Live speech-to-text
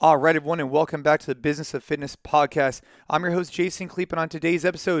All right, everyone, and welcome back to the Business of Fitness podcast. I'm your host, Jason Kleep, and on today's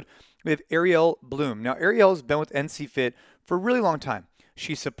episode, we have Arielle Bloom. Now, Arielle's been with NC Fit for a really long time.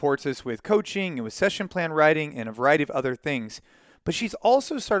 She supports us with coaching and with session plan writing and a variety of other things. But she's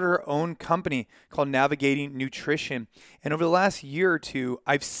also started her own company called Navigating Nutrition. And over the last year or two,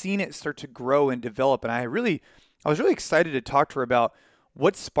 I've seen it start to grow and develop. And I was really excited to talk to her about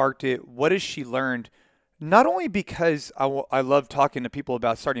what sparked it, what has she learned, not only because I love talking to people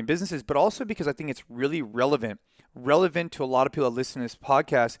about starting businesses, but also because I think it's really relevant to a lot of people that listen to this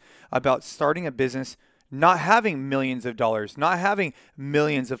podcast about starting a business, not having millions of dollars, not having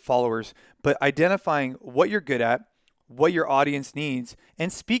millions of followers, but identifying what you're good at, what your audience needs,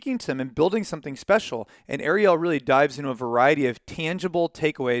 and speaking to them and building something special. And Arielle really dives into a variety of tangible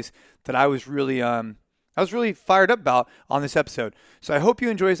takeaways that I was really fired up about on this episode. So I hope you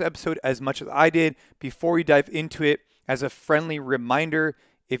enjoy this episode as much as I did. Before we dive into it, as a friendly reminder,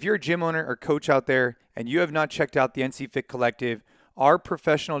 if you're a gym owner or coach out there and you have not checked out the NC Fit Collective, our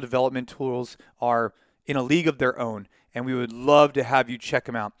professional development tools are in a league of their own, and we would love to have you check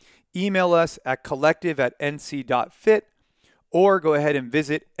them out. Email us at collective@nc.fit or go ahead and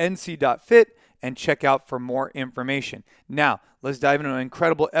visit nc.fit and check out for more information. Now, let's dive into an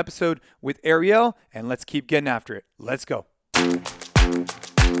incredible episode with Arielle, and let's keep getting after it. Let's go.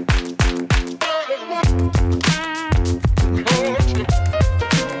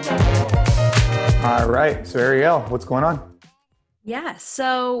 All right. So, Arielle, what's going on? Yeah.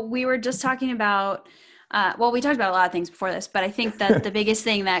 So we were just talking about, we talked about a lot of things before this, but I think that the biggest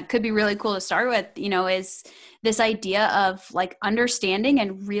thing that could be really cool to start with, is this idea of like understanding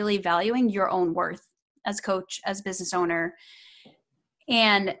and really valuing your own worth as coach, as business owner.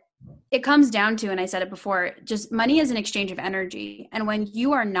 And it comes down to, and I said it before, just money is an exchange of energy. And when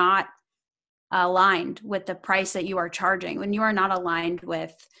you are not aligned with the price that you are charging, when you are not aligned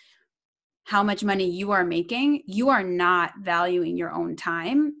with how much money you are making, you are not valuing your own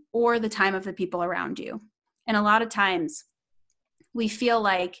time or the time of the people around you. And a lot of times we feel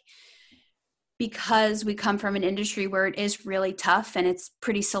like because we come from an industry where it is really tough and it's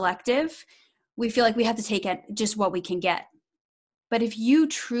pretty selective, we feel like we have to take it just what we can get. But if you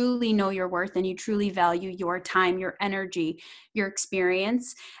truly know your worth and you truly value your time, your energy, your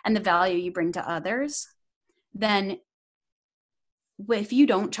experience, and the value you bring to others, then if you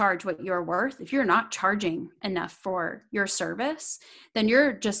don't charge what you're worth, if you're not charging enough for your service, then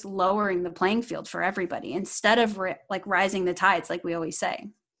you're just lowering the playing field for everybody instead of rising the tides, like we always say.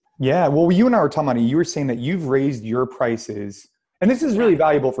 Yeah. Well, you and I were talking about it. You were saying that you've raised your prices, and this is really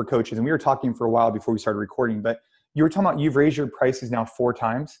valuable for coaches. And we were talking for a while before we started recording, but you were talking about you've raised your prices now 4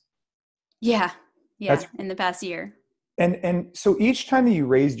 times. Yeah. In the past year. And so each time that you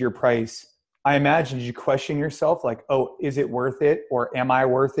raised your price, I imagine, did you question yourself like, oh, is it worth it? Or am I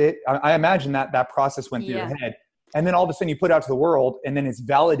worth it? I imagine that process went through your head. And then all of a sudden you put it out to the world and then it's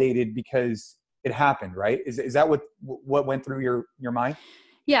validated because it happened, right? Is that what went through your mind?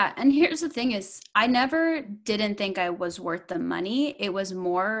 Yeah. And here's the thing is I never didn't think I was worth the money. It was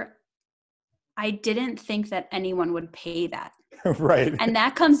more, I didn't think that anyone would pay that. Right. And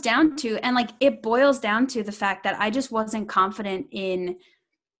that comes down to, and like, it boils down to the fact that I just wasn't confident in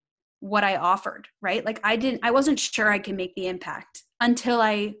what I offered, right? Like I wasn't sure I could make the impact until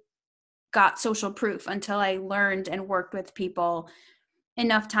I got social proof, until I learned and worked with people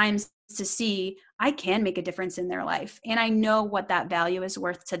enough times to see I can make a difference in their life. And I know what that value is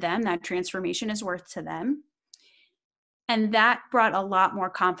worth to them, that transformation is worth to them. And that brought a lot more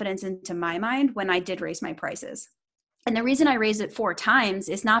confidence into my mind when I did raise my prices. And the reason I raised it 4 times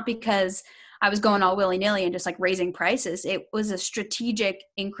is not because I was going all willy-nilly and just like raising prices. It was a strategic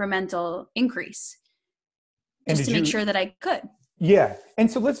incremental increase just to make sure that I could. Yeah. And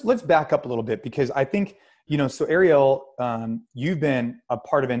so let's back up a little bit because I think, so Arielle, you've been a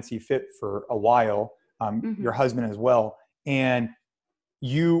part of NC Fit for a while, your husband as well. And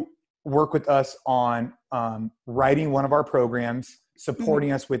you work with us on writing one of our programs,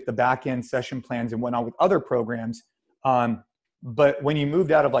 supporting us with the back end session plans and whatnot with other programs. But when you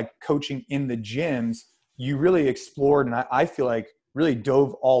moved out of like coaching in the gyms, you really explored, and I feel like really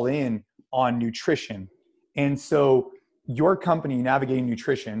dove all in on nutrition. And so your company, Navigating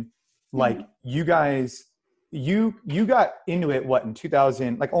Nutrition, like you guys, you got into it, what, in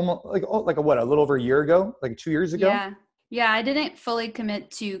 2000, like almost like a little over a year ago, like 2 years ago? Yeah. I didn't fully commit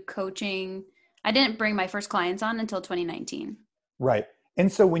to coaching. I didn't bring my first clients on until 2019. Right.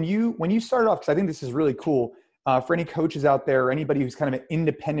 And so when you started off, because I think this is really cool, for any coaches out there or anybody who's kind of an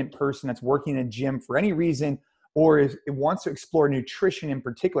independent person that's working in a gym for any reason, or wants to explore nutrition in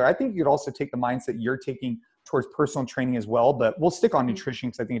particular, I think you could also take the mindset you're taking towards personal training as well, but we'll stick on Mhm. nutrition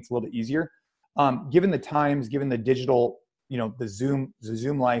because I think it's a little bit easier. Given the times, given the digital, the Zoom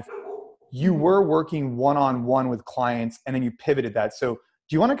life, you Mhm. were working one-on-one with clients and then you pivoted that. So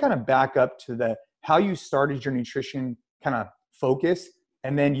do you want to kind of back up to how you started your nutrition kind of focus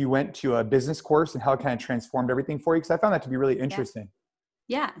and then you went to a business course and how it kind of transformed everything for you? Because I found that to be really Yeah. interesting.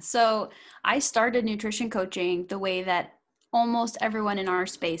 Yeah. So I started nutrition coaching the way that almost everyone in our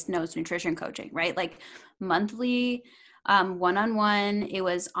space knows nutrition coaching, right? Like monthly, one-on-one. It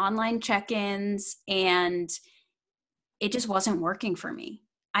was online check-ins, and it just wasn't working for me.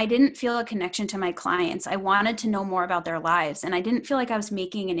 I didn't feel a connection to my clients. I wanted to know more about their lives, and I didn't feel like I was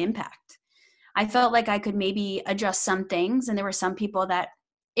making an impact. I felt like I could maybe adjust some things, and there were some people that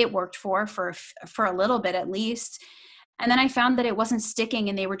it worked for a little bit at least. And then I found that it wasn't sticking,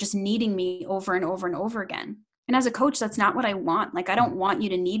 and they were just needing me over and over and over again. And as a coach, that's not what I want. Like, I don't want you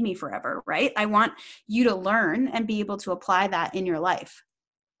to need me forever, right? I want you to learn and be able to apply that in your life.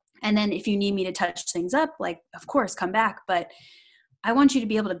 And then if you need me to touch things up, like, of course, come back. But I want you to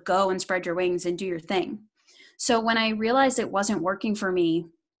be able to go and spread your wings and do your thing. So when I realized it wasn't working for me,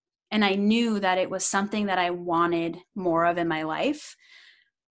 and I knew that it was something that I wanted more of in my life,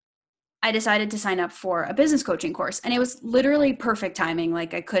 I decided to sign up for a business coaching course. And it was literally perfect timing.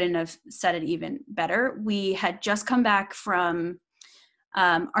 Like, I couldn't have said it even better. We had just come back from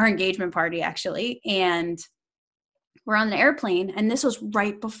our engagement party, actually, and we're on an airplane. And this was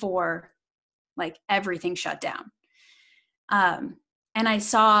right before like everything shut down. And I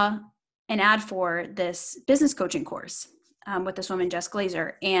saw an ad for this business coaching course with this woman, Jess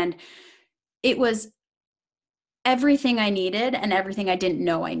Glazer. And it was everything I needed and everything I didn't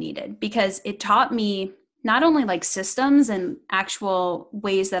know I needed, because it taught me not only like systems and actual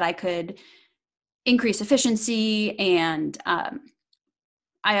ways that I could increase efficiency, and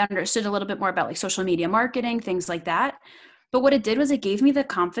I understood a little bit more about like social media marketing, things like that. But what it did was it gave me the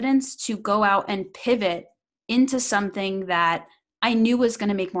confidence to go out and pivot into something that I knew was going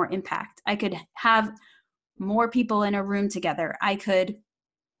to make more impact. I could have more people in a room together. I could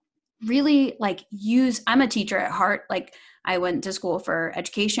really like I'm a teacher at heart. Like, I went to school for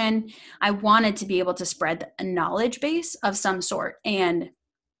education. I wanted to be able to spread a knowledge base of some sort. And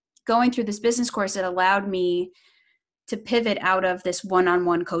going through this business course, it allowed me to pivot out of this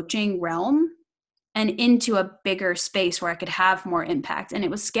one-on-one coaching realm and into a bigger space where I could have more impact, and it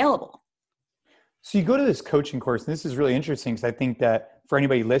was scalable. So you go to this coaching course, and this is really interesting because I think that for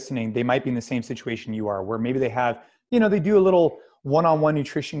anybody listening, they might be in the same situation you are, where maybe they have, they do a little one-on-one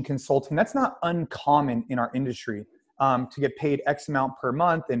nutrition consulting. That's not uncommon in our industry, to get paid X amount per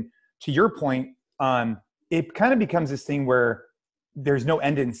month. And to your point, it kind of becomes this thing where there's no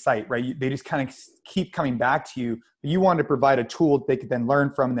end in sight, right? They just kind of keep coming back to you. You want to provide a tool that they could then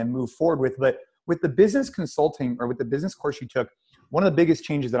learn from and then move forward with. But with the business consulting or with the business course you took, one of the biggest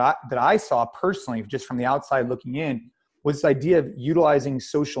changes that I saw personally, just from the outside looking in, was this idea of utilizing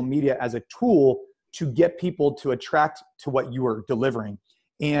social media as a tool to get people to attract to what you are delivering.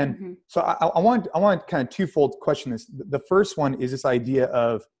 And Mm-hmm. so I want kind of twofold question this. The first one is this idea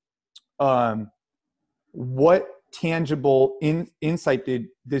of what tangible insight did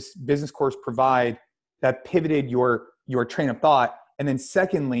this business course provide that pivoted your train of thought? And then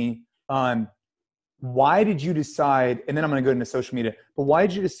secondly, why did you decide, and then I'm going to go into social media, but why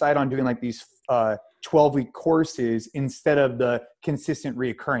did you decide on doing like these 12-week courses instead of the consistent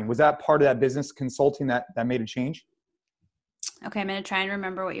reoccurring? Was that part of that business consulting that made a change? Okay, I'm going to try and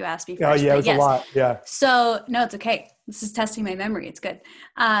remember what you asked me Oh first. yeah, it But was a yes. lot. Yeah. So, no, it's okay. This is testing my memory. It's good.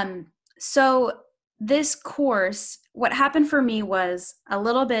 So this course, what happened for me was a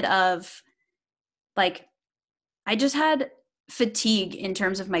little bit of like, I just had fatigue in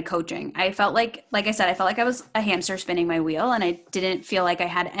terms of my coaching. I felt like I said, I felt like I was a hamster spinning my wheel, and I didn't feel like I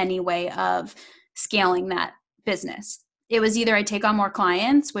had any way of scaling that business. It was either I take on more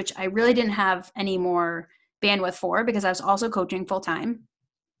clients, which I really didn't have any more bandwidth for because I was also coaching full time.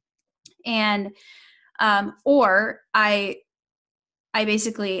 And, or I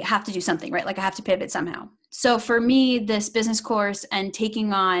basically have to do something, right? Like, I have to pivot somehow. So for me, this business course and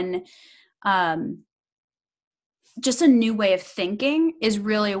taking on, just a new way of thinking is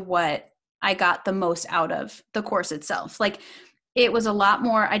really what I got the most out of the course itself. Like, it was a lot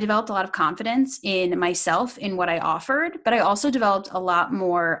more, I developed a lot of confidence in myself, in what I offered, but I also developed a lot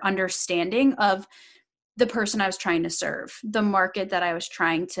more understanding of the person I was trying to serve, the market that I was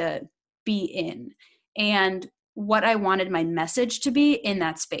trying to be in, and what I wanted my message to be in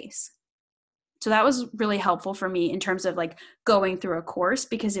that space. So that was really helpful for me in terms of like going through a course,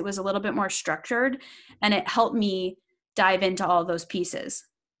 because it was a little bit more structured and it helped me dive into all those pieces.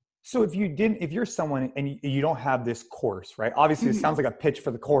 So if you're someone and you don't have this course, right? Obviously, it sounds Mhm. like a pitch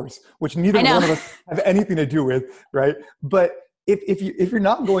for the course, which neither I know. one of us have anything to do with, right? But if you're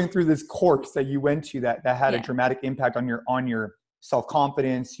not going through this course that you went to that had a Yeah. dramatic impact on your self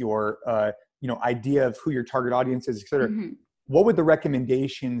confidence, your idea of who your target audience is, et cetera, Hmm. what would the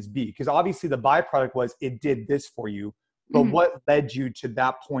recommendations be? Because obviously the byproduct was it did this for you, but Hmm. what led you to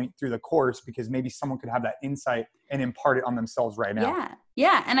that point through the course? Because maybe someone could have that insight and impart it on themselves right now. Yeah.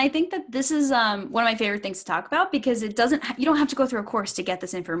 Yeah. And I think that this is one of my favorite things to talk about because you don't have to go through a course to get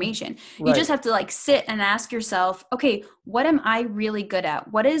this information. You Right. just have to like sit and ask yourself, okay, what am I really good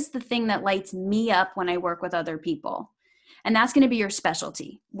at? What is the thing that lights me up when I work with other people? And that's going to be your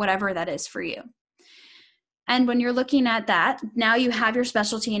specialty, whatever that is for you. And when you're looking at that, now you have your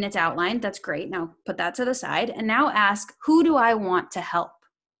specialty and it's outlined. That's great. Now put that to the side and now ask, who do I want to help?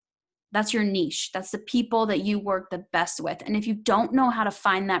 That's your niche. That's the people that you work the best with. And if you don't know how to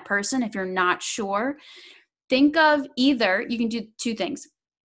find that person, if you're not sure, think of either, you can do two things.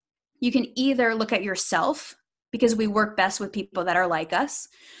 You can either look at yourself because we work best with people that are like us.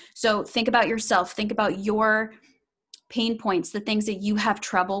 So think about yourself, think about your pain points, the things that you have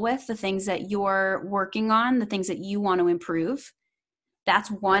trouble with, the things that you're working on, the things that you want to improve. That's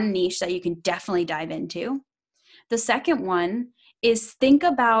one niche that you can definitely dive into. The second one is think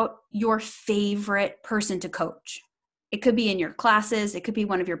about your favorite person to coach. It could be in your classes, it could be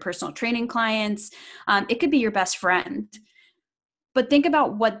one of your personal training clients, it could be your best friend. But think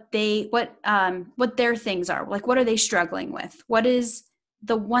about what their things are. Like, what are they struggling with? What is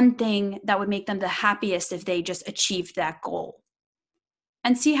the one thing that would make them the happiest if they just achieved that goal?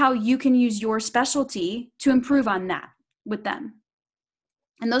 And see how you can use your specialty to improve on that with them.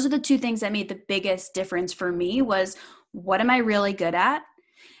 And those are the two things that made the biggest difference for me was what am I really good at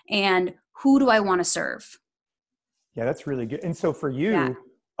and who do I want to serve? Yeah, that's really good. And so for Yeah.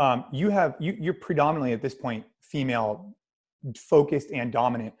 you, you're predominantly at this point female focused and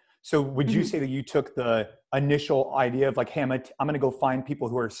dominant. So would you Mhm. say that you took the initial idea of like, hey, I'm going to go find people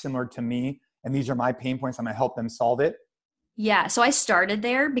who are similar to me, and these are my pain points. I'm going to help them solve it. Yeah, so I started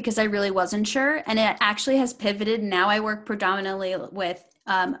there because I really wasn't sure, and it actually has pivoted. Now I work predominantly with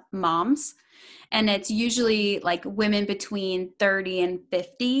moms, and it's usually like women between 30 and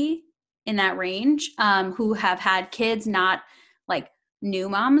 50 in that range who have had kids, not like new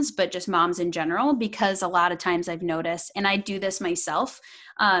moms, but just moms in general. Because a lot of times I've noticed, and I do this myself,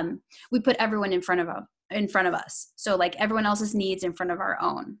 we put everyone in front of us. So like everyone else's needs in front of our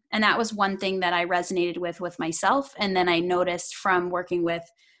own. And that was one thing that I resonated with myself. And then I noticed from working with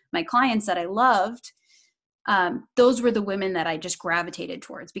my clients that I loved, those were the women that I just gravitated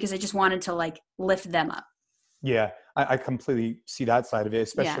towards because I just wanted to like lift them up. Yeah, I completely see that side of it, Yeah.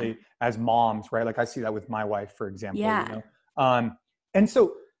 especially as moms, right? Like I see that with my wife, for example, Yeah. and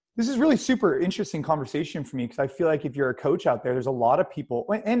so this is really super interesting conversation for me because I feel like if you're a coach out there, there's a lot of people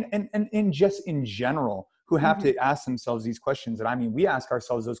and just in general who have Hmm. to ask themselves these questions. And I mean, we ask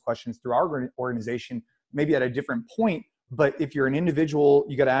ourselves those questions through our organization, maybe at a different point. But if you're an individual,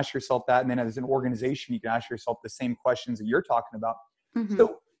 you got to ask yourself that. And then as an organization, you can ask yourself the same questions that you're talking about. Hmm.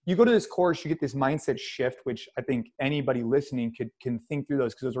 So you go to this course, you get this mindset shift, which I think anybody listening can think through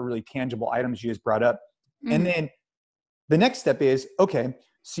those because those are really tangible items you just brought up. And Hmm. then the next step is, okay,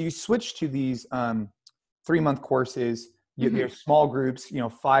 so you switch to these 3-month courses. Hmm. There's small groups,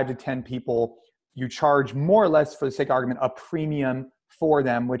 5 to 10 people. You charge more or less, for the sake of argument, a premium for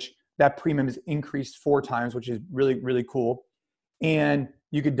them, which that premium is increased 4 times, which is really, really cool. And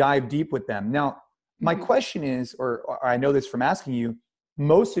you could dive deep with them. Now, my Hmm. question is, or I know this from asking you,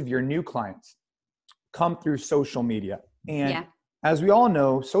 most of your new clients come through social media. And Yeah. as we all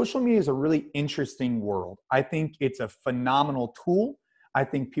know, social media is a really interesting world. I think it's a phenomenal tool. I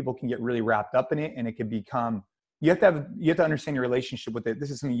think people can get really wrapped up in it and it can become, you have to understand your relationship with it.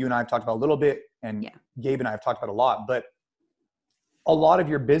 This is something you and I have talked about a little bit, and Yeah. Gabe and I have talked about a lot, but a lot of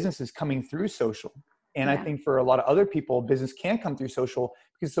your business is coming through social. And I Yeah. think for a lot of other people, business can come through social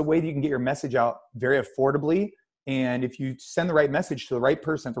because it's a way that you can get your message out very affordably. And if you send the right message to the right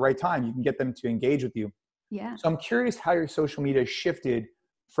person at the right time, you can get them to engage with you. Yeah. So I'm curious how your social media shifted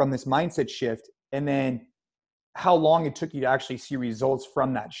from this mindset shift, and then how long it took you to actually see results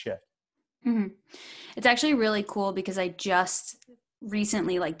from that shift. Hmm. It's actually really cool because I just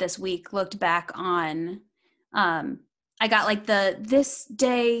recently, like this week, looked back on, um, I got like the this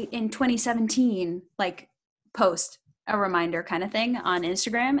day in 2017, like post, a reminder kind of thing on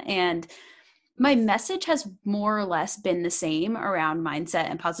Instagram. And my message has more or less been the same around mindset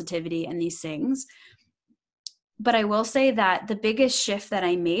and positivity and these things. But I will say that the biggest shift that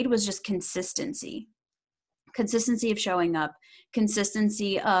I made was just consistency. consistency of showing up,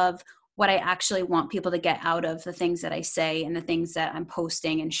 consistency of what I actually want people to get out of the things that I say and the things that I'm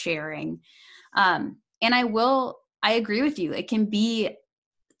posting and sharing. And I agree with you. It can be,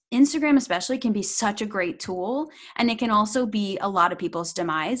 Instagram especially can be such a great tool, and it can also be a lot of people's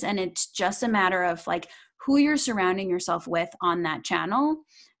demise. And it's just a matter of like who you're surrounding yourself with on that channel.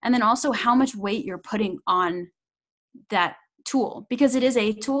 And then also how much weight you're putting on that tool, because it is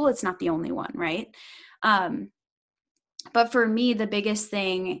a tool. It's not the only one. Right. But for me, the biggest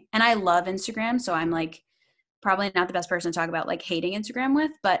thing, and I love Instagram, so I'm like probably not the best person to talk about like hating Instagram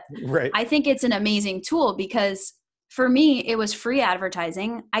with, but Right. I think it's an amazing tool because for me, it was free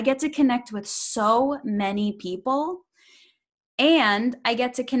advertising. I get to connect with so many people, and I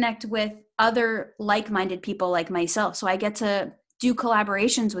get to connect with other like-minded people like myself. So I get to do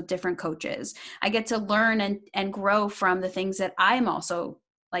collaborations with different coaches. I get to learn and grow from the things that I'm also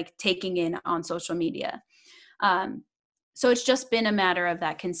like taking in on social media. So it's just been a matter of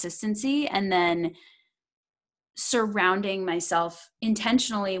that consistency, and then surrounding myself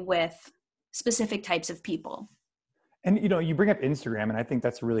intentionally with specific types of people. And, you bring up Instagram, and I think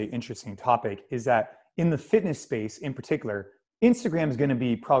that's a really interesting topic, is that in the fitness space in particular, Instagram is going to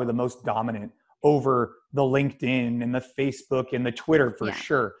be probably the most dominant over the LinkedIn and the Facebook and the Twitter for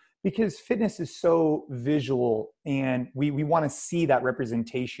sure, because fitness is so visual and we want to see that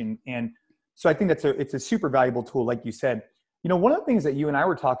representation. And so I think it's a super valuable tool. Like you said, one of the things that you and I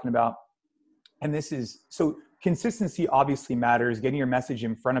were talking about, and this is, so consistency obviously matters, getting your message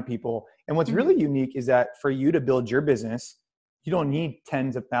in front of people. And what's really unique is that for you to build your business, you don't need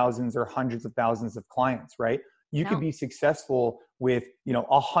tens of thousands or hundreds of thousands of clients, right? You could be successful with,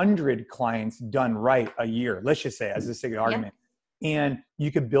 100 clients done right a year, let's just say, as a sake of argument. And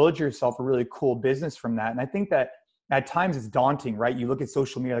you could build yourself a really cool business from that. And I think that at times it's daunting, right? You look at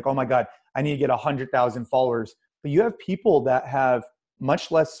social media like, oh my God, I need to get 100,000 followers. But you have people that have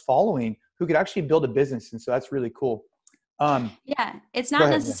much less following who could actually build a business. And so that's really cool. It's not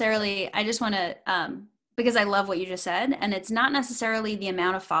necessarily, I just want to, because I love what you just said, and it's not necessarily the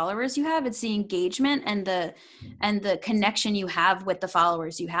amount of followers you have, it's the engagement and the connection you have with the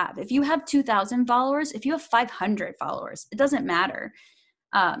followers you have. If you have 2,000 followers, if you have 500 followers, it doesn't matter.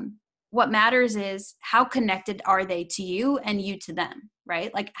 What matters is how connected are they to you and you to them,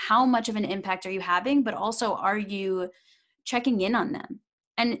 right? Like how much of an impact are you having, but also are you checking in on them?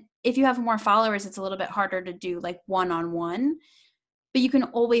 And if you have more followers, it's a little bit harder to do like one-on-one, but you can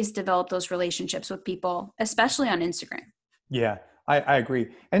always develop those relationships with people, especially on Instagram. Yeah, I agree.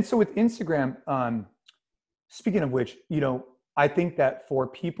 And so with Instagram, speaking of which, I think that for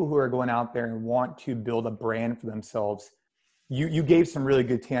people who are going out there and want to build a brand for themselves, you gave some really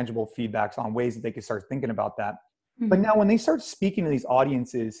good tangible feedbacks on ways that they could start thinking about that. Mm-hmm. But now when they start speaking to these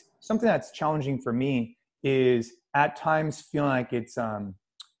audiences, something that's challenging for me is at times feeling like it's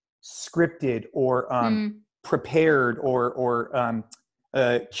scripted or prepared or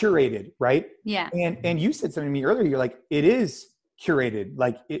curated, right? Yeah. And you said something to me earlier, you're like, it is curated,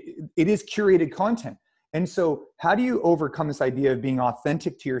 like it is curated content. And so how do you overcome this idea of being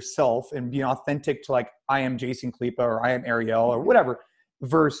authentic to yourself and being authentic to like, I am Jason Khalipa or I am Ariel or whatever,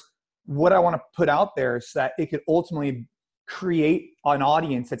 versus what I want to put out there so that it could ultimately create an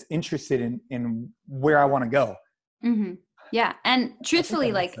audience that's interested in where I want to go. Mm-hmm. Yeah. And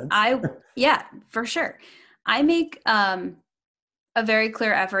truthfully, like for sure. I make a very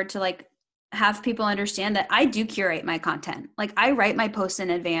clear effort to like have people understand that I do curate my content. Like I write my posts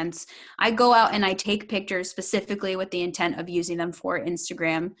in advance. I go out and I take pictures specifically with the intent of using them for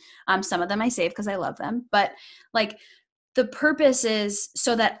Instagram. Some of them I save because I love them, but like the purpose is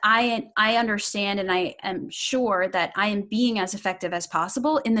so that I understand and I am sure that I am being as effective as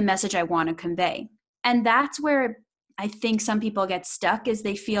possible in the message I want to convey. And that's where I think some people get stuck, is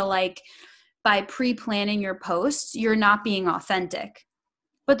they feel like by pre-planning your posts, you're not being authentic.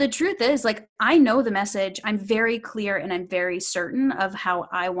 But the truth is, like, I know the message. I'm very clear and I'm very certain of how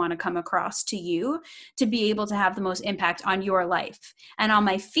I want to come across to you to be able to have the most impact on your life. And on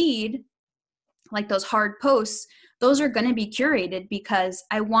my feed, like those hard posts, those are going to be curated because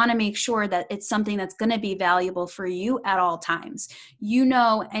I want to make sure that it's something that's going to be valuable for you at all times.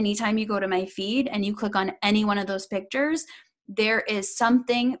 Anytime you go to my feed and you click on any one of those pictures, there is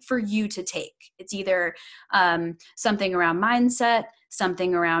something for you to take. It's either something around mindset,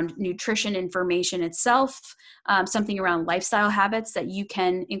 something around nutrition information itself, something around lifestyle habits that you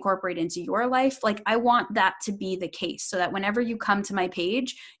can incorporate into your life. Like I want that to be the case so that whenever you come to my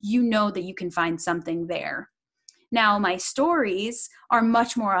page, you know that you can find something there. Now, my stories are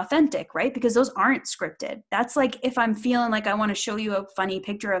much more authentic, right? Because those aren't scripted. That's like if I'm feeling like I want to show you a funny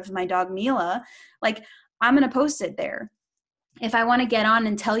picture of my dog Mila, like I'm going to post it there. If I want to get on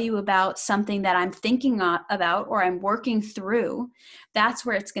and tell you about something that I'm thinking about or I'm working through, that's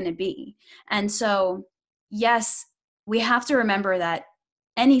where it's going to be. And so, yes, we have to remember that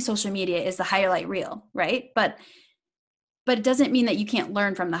any social media is the highlight reel, right? But it doesn't mean that you can't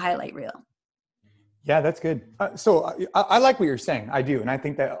learn from the highlight reel. Yeah, that's good. So I like what you're saying. I do. And I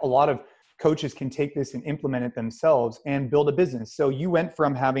think that a lot of coaches can take this and implement it themselves and build a business. So you went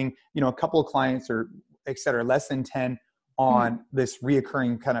from having, a couple of clients or et cetera, less than 10 on this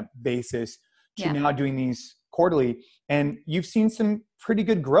reoccurring kind of basis to now doing these quarterly. And you've seen some pretty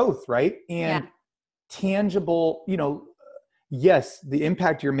good growth, right? And tangible, yes, the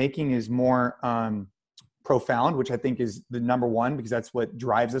impact you're making is more profound, which I think is the number one, because that's what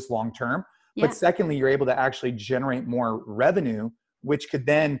drives us long term. But secondly, you're able to actually generate more revenue, which could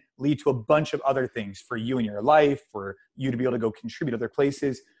then lead to a bunch of other things for you in your life, for you to be able to go contribute other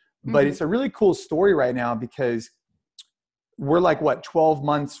places. But it's a really cool story right now because we're like, 12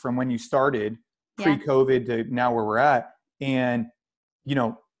 months from when you started pre-COVID to now where we're at. And,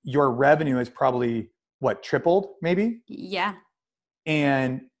 your revenue is probably tripled maybe? Yeah.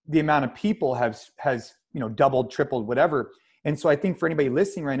 And the amount of people has, doubled, tripled, whatever. And so I think for anybody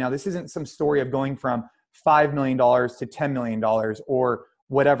listening right now, this isn't some story of going from $5 million to $10 million or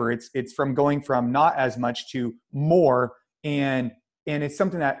whatever. It's from going from not as much to more. And it's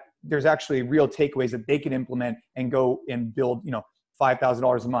something that there's actually real takeaways that they can implement and go and build,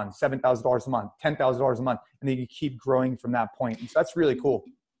 $5,000 a month, $7,000 a month, $10,000 a month, and then you keep growing from that point. And so that's really cool.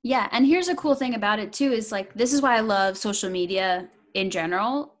 Yeah. And here's a cool thing about it too, is like, this is why I love social media in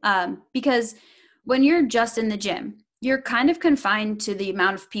general. Because when you're just in the gym, you're kind of confined to the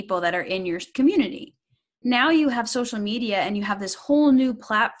amount of people that are in your community. Now you have social media and you have this whole new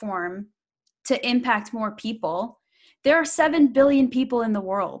platform to impact more people. There are 7 billion people in the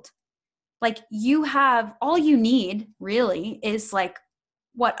world. Like, you have, all you need really is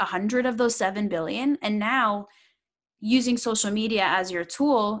 100 of those 7 billion. And now using social media as your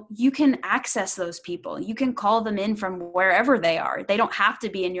tool, you can access those people. You can call them in from wherever they are. They don't have to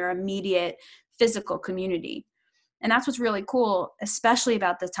be in your immediate physical community. And that's what's really cool, especially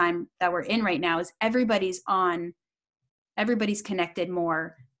about the time that we're in right now, is everybody's connected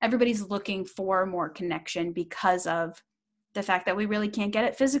more. Everybody's looking for more connection because of the fact that we really can't get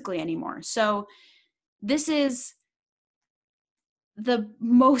it physically anymore. So this is the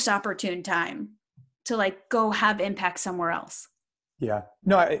most opportune time to go have impact somewhere else. Yeah.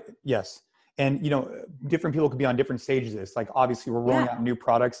 No, yes. And, different people could be on different stages of this. Like, obviously we're rolling out new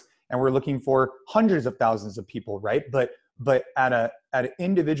products and we're looking for hundreds of thousands of people, right? But at an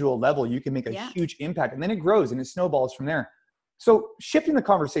individual level, you can make a huge impact, and then it grows and it snowballs from there. So shifting the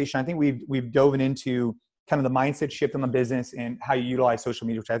conversation, I think we've dove into kind of the mindset shift on the business and how you utilize social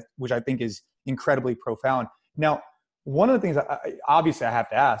media, which I think is incredibly profound. Now, one of the things obviously I have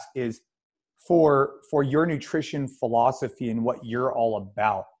to ask is for your nutrition philosophy and what you're all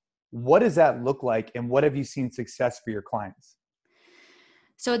about, what does that look like, and what have you seen success for your clients?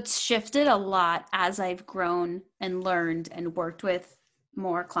 So it's shifted a lot as I've grown and learned and worked with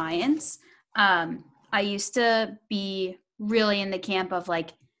more clients. I used to be really in the camp of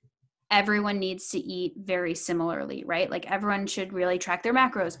everyone needs to eat very similarly, right? Like, everyone should really track their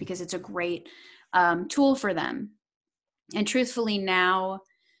macros because it's a great tool for them. And truthfully, now,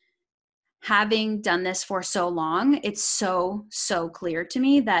 having done this for so long, it's so clear to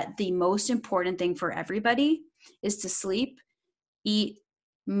me that the most important thing for everybody is to sleep, eat,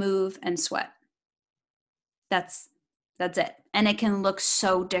 move, and sweat. That's it. And it can look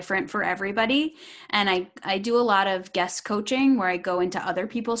so different for everybody. And I do a lot of guest coaching where I go into other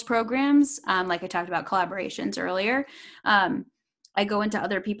people's programs. Like I talked about collaborations earlier. I go into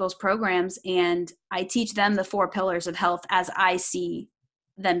other people's programs and I teach them the 4 pillars of health as I see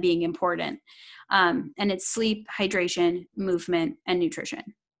them being important. And it's sleep, hydration, movement, and nutrition.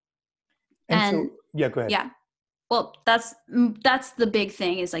 And so, go ahead. Yeah. Well, that's the big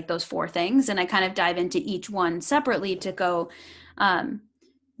thing, is those 4 things. And I kind of dive into each one separately to go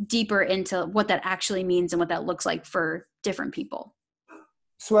deeper into what that actually means and what that looks like for different people.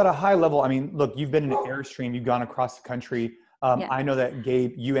 So at a high level, I mean, look, you've been in Airstream, you've gone across the country. I know that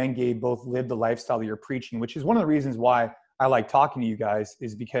you and Gabe both live the lifestyle that you're preaching, which is one of the reasons why I like talking to you guys,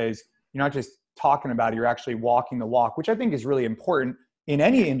 is because you're not just talking about it, you're actually walking the walk, which I think is really important in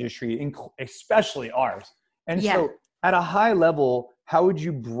any industry, especially ours. And so at a high level, how would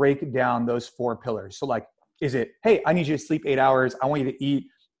you break down those 4 pillars? So is it, hey, I need you to sleep 8 hours. I want you to eat,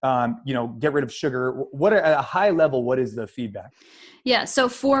 get rid of sugar. At a high level, what is the feedback? Yeah. So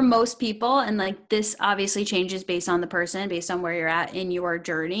for most people, and this obviously changes based on the person, based on where you're at in your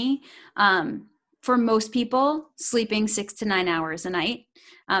journey. for most people, sleeping 6 to 9 hours a night.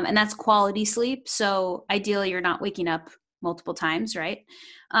 And that's quality sleep. So ideally, you're not waking up multiple times, right?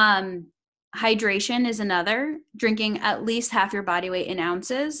 Hydration is another, drinking at least half your body weight in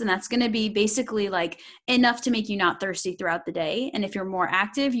ounces. And that's going to be basically like enough to make you not thirsty throughout the day. And if you're more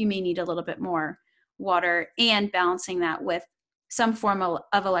active, you may need a little bit more water, and balancing that with some form of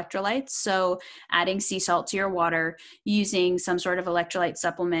electrolytes. So adding sea salt to your water, using some sort of electrolyte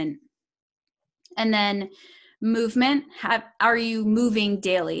supplement. And then movement. Are you moving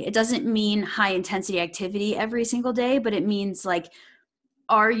daily? It doesn't mean high intensity activity every single day, but it means like,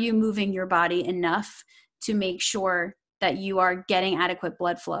 are you moving your body enough to make sure that you are getting adequate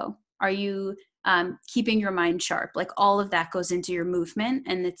blood flow? Are you keeping your mind sharp? Like all of that goes into your movement,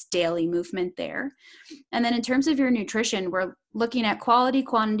 and it's daily movement there. And then in terms of your nutrition, we're looking at quality,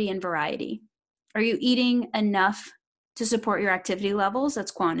 quantity, and variety. Are you eating enough to support your activity levels?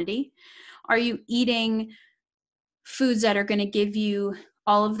 That's quantity. Are you eating foods that are going to give you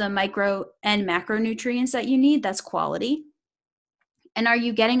all of the micro and macronutrients that you need? That's quality. And are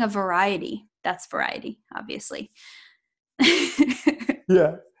you getting a variety? That's variety, obviously.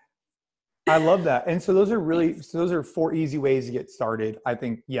 Yeah. I love that. And so those are 4 easy ways to get started. I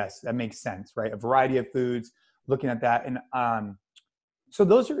think, yes, that makes sense, right? A variety of foods, looking at that. And so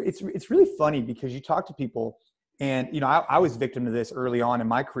it's really funny because you talk to people, and, I was victim to this early on in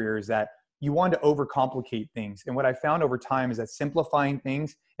my career, is that you want to overcomplicate things. And what I found over time is that simplifying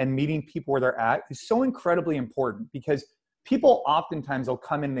things and meeting people where they're at is so incredibly important, because people oftentimes will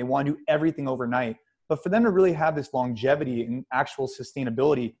come in and they want to do everything overnight. But for them to really have this longevity and actual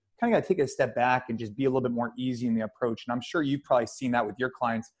sustainability, kind of got to take a step back and just be a little bit more easy in the approach. And I'm sure you've probably seen that with your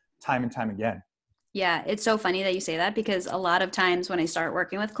clients time and time again. Yeah, it's so funny that you say that, because a lot of times when I start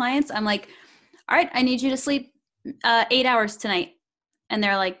working with clients, I'm like, all right, I need you to sleep 8 hours tonight. And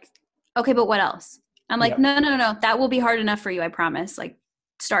they're like, okay, but what else? I'm like, no, that will be hard enough for you. I promise. Like,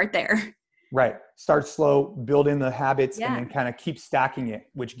 start there. Right. Start slow, build in the habits, and then kind of keep stacking it,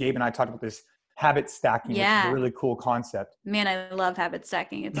 which Gabe and I talked about this habit stacking, which is a really cool concept. Man, I love habit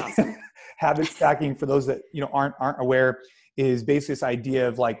stacking. It's awesome. Habit stacking, for those that, aren't aware, is basically this idea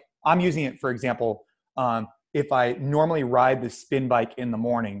of like, I'm using it, for example, if I normally ride the spin bike in the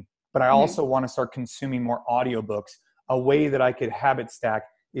morning, but I also want to start consuming more audiobooks, a way that I could habit stack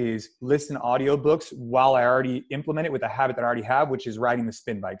is listen to audiobooks while I already implement it with a habit that I already have, which is riding the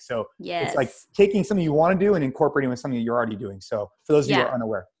spin bike. So it's like taking something you want to do and incorporating with something that you're already doing. So for those of you who are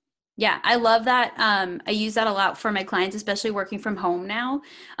unaware. Yeah, I love that. I use that a lot for my clients, especially working from home now.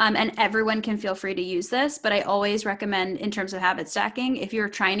 And everyone can feel free to use this, but I always recommend, in terms of habit stacking, if you're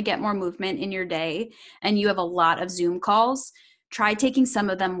trying to get more movement in your day and you have a lot of Zoom calls, try taking some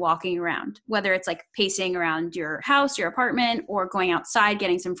of them walking around, whether it's like pacing around your house, your apartment, or going outside,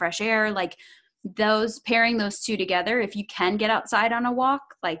 getting some fresh air. Like pairing those two together, if you can get outside on a walk,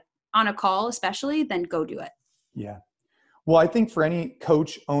 like on a call especially, then go do it. Yeah. Well, I think for any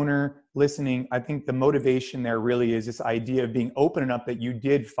coach, owner listening, I think the motivation there really is this idea of being open enough that you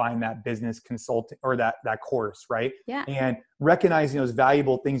did find that business consultant or that course, right? Yeah. And recognizing those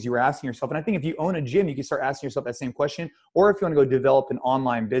valuable things you were asking yourself. And I think if you own a gym, you can start asking yourself that same question. Or if you want to go develop an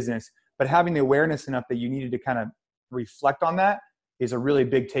online business, but having the awareness enough that you needed to kind of reflect on that is a really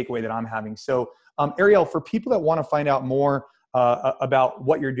big takeaway that I'm having. So Ariel, for people that want to find out more about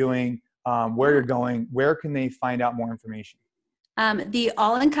what you're doing, where you're going, where can they find out more information? The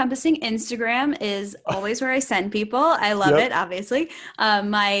all-encompassing Instagram is always where I send people. I love it, obviously.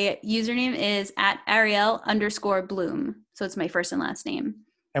 My username is @Ariel_Bloom. So it's my first and last name.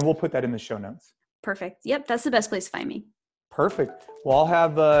 And we'll put that in the show notes. Perfect. Yep. That's the best place to find me. Perfect. Well,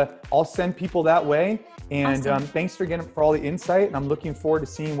 I'll send people that way. And awesome. Thanks for all the insight. And I'm looking forward to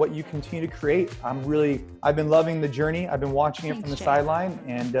seeing what you continue to create. I've been loving the journey. I've been watching it from the sideline,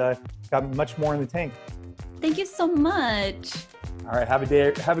 and got much more in the tank. Thank you so much. All right. Have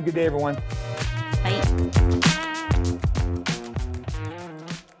a good day, everyone. Bye.